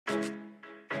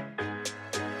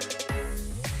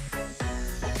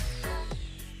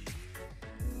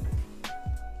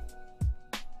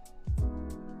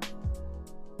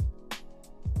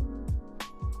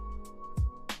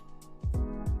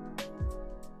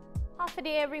Happy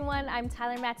day, everyone. I'm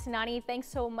Tyler Matanane. Thanks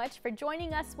so much for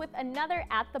joining us with another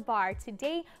At the Bar.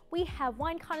 Today, we have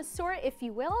wine connoisseur, if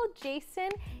you will, Jason,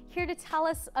 here to tell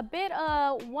us a bit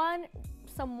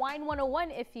some wine 101,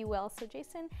 if you will. So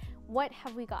Jason, what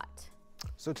have we got?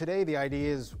 So today the idea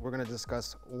is we're going to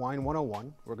discuss wine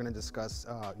 101. We're going to discuss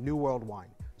New World wine.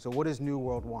 So what is New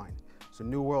World wine? So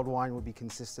New World wine would be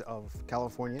consisted of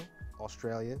California,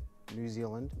 Australia, New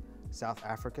Zealand, South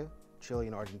Africa, Chile,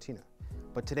 and Argentina.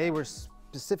 But today we're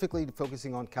specifically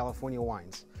focusing on California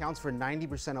wines. It accounts for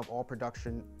 90% of all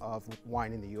production of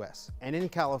wine in the US. And in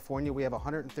California, we have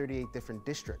 138 different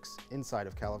districts inside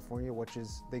of California, which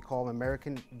is, they call them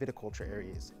American Viticulture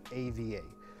Areas, AVA.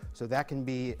 So that can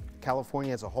be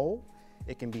California as a whole,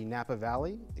 it can be Napa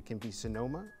Valley, it can be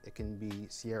Sonoma, it can be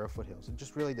Sierra Foothills. It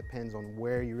just really depends on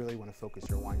where you really want to focus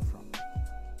your wine from.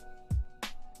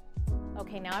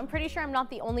 Okay, now I'm pretty sure I'm not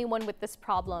the only one with this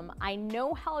problem. I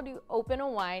know how to open a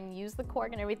wine, use the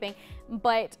cork and everything,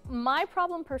 but my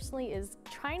problem personally is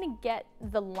trying to get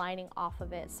the lining off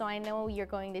of it. So I know you're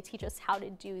going to teach us how to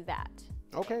do that.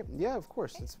 Okay, yeah, of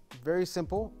course. It's a very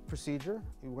simple procedure.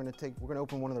 We're gonna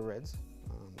open one of the reds,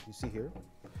 you see here.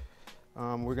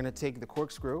 We're gonna take the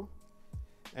corkscrew,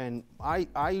 and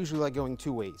I usually like going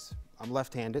two ways. I'm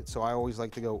left-handed, so I always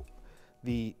like to go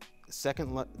the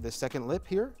second lip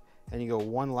here, and you go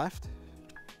one left,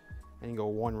 and you go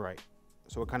one right.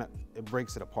 So it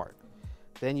breaks it apart.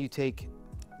 Then you take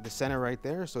the center right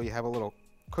there, so you have a little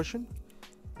cushion,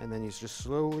 and then you just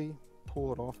slowly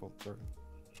pull it off. Oh, sorry.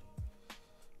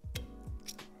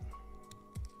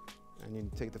 And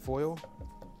you take the foil,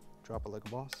 drop it like a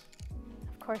boss.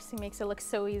 Of course, he makes it look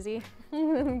so easy.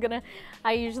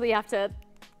 I usually have to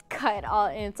cut all,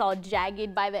 and it's all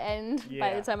jagged by the end,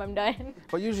 by the time I'm done.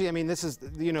 But usually, I mean, this is,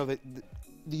 you know,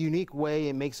 the unique way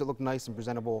it makes it look nice and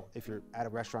presentable. If you're at a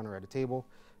restaurant or at a table,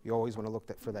 you always want to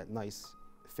look for that nice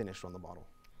finish on the bottle.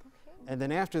 Okay. And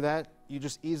then after that, you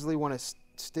just easily want to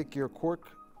stick your cork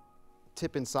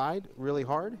tip inside really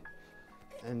hard,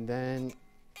 and then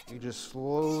you just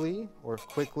slowly or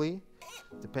quickly,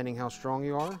 depending how strong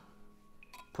you are,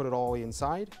 put it all the way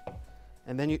inside.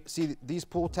 And then you see these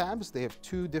pull tabs, they have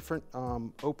two different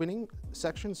opening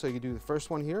sections. So you do the first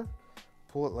one here,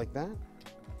 pull it like that.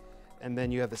 And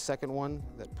then you have the second one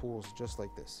that pulls just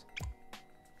like this.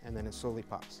 And then it slowly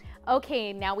pops.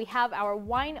 Okay, now we have our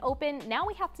wine open. Now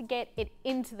we have to get it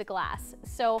into the glass.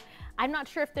 So I'm not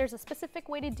sure if there's a specific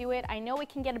way to do it. I know it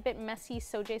can get a bit messy.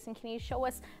 So Jason, can you show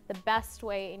us the best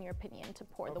way, in your opinion, to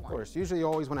pour the wine? Of course, usually you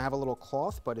always want to have a little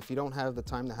cloth, but if you don't have the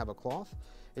time to have a cloth,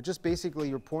 it just basically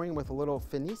you're pouring with a little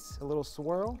finesse, a little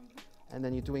swirl, and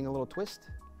then you're doing a little twist,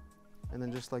 and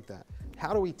then just like that.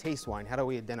 How do we taste wine? How do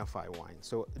we identify wine?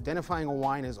 So identifying a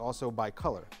wine is also by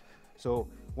color. So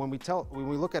when we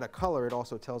look at a color, it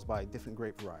also tells by different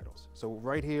grape varietals. So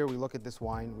right here, we look at this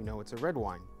wine, we know it's a red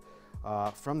wine.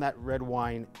 From that red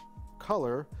wine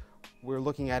color, we're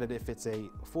looking at it if it's a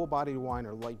full-bodied wine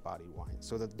or light-bodied wine.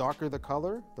 So the darker the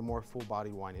color, the more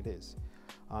full-bodied wine it is.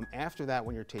 After that,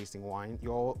 when you're tasting wine,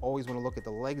 you always want to look at the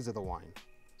legs of the wine.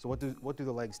 So what do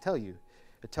the legs tell you?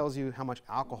 It tells you how much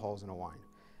alcohol is in a wine.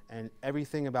 And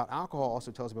everything about alcohol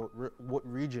also tells you about what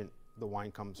region the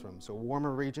wine comes from. So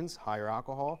warmer regions, higher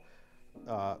alcohol,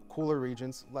 cooler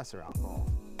regions, lesser alcohol.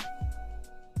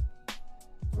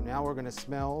 So now we're going to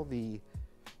smell the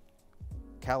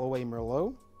Callaway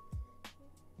Merlot.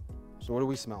 So what do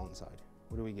we smell inside?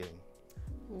 What are we getting?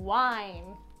 Wine.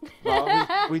 Well,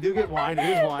 we do get wine, it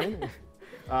is wine.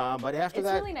 But after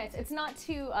that, it's really nice. It's not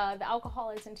too, the alcohol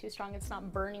isn't too strong. It's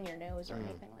not burning your nose or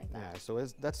anything like that. Yeah, so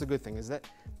that's the good thing, is that,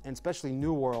 and especially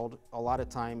New World, a lot of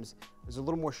times there's a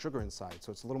little more sugar inside.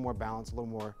 So it's a little more balanced, a little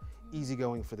more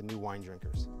easygoing for the new wine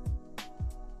drinkers.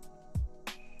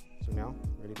 So now,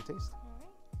 ready to taste?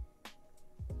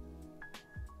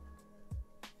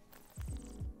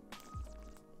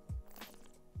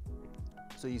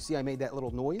 So you see I made that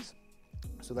little noise.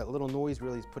 So that little noise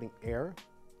really is putting air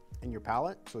in your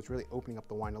palate, so it's really opening up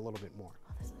the wine a little bit more.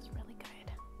 Oh, this is really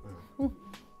good.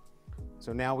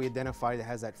 So now we identified it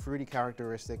has that fruity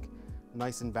characteristic,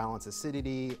 nice and balanced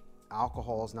acidity,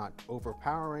 alcohol is not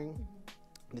overpowering,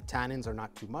 the tannins are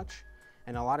not too much,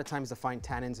 and a lot of times to find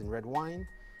tannins in red wine,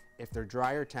 if they're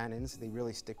drier tannins, they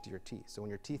really stick to your teeth. So when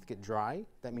your teeth get dry,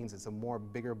 that means it's a more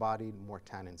bigger bodied, more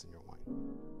tannins in your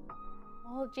wine.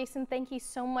 Well, Jason, thank you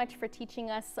so much for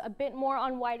teaching us a bit more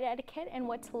on wine etiquette and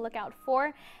what to look out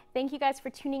for. Thank you guys for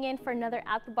tuning in for another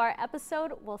At the Bar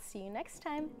episode. We'll see you next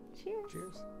time. Cheers.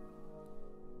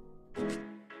 Cheers.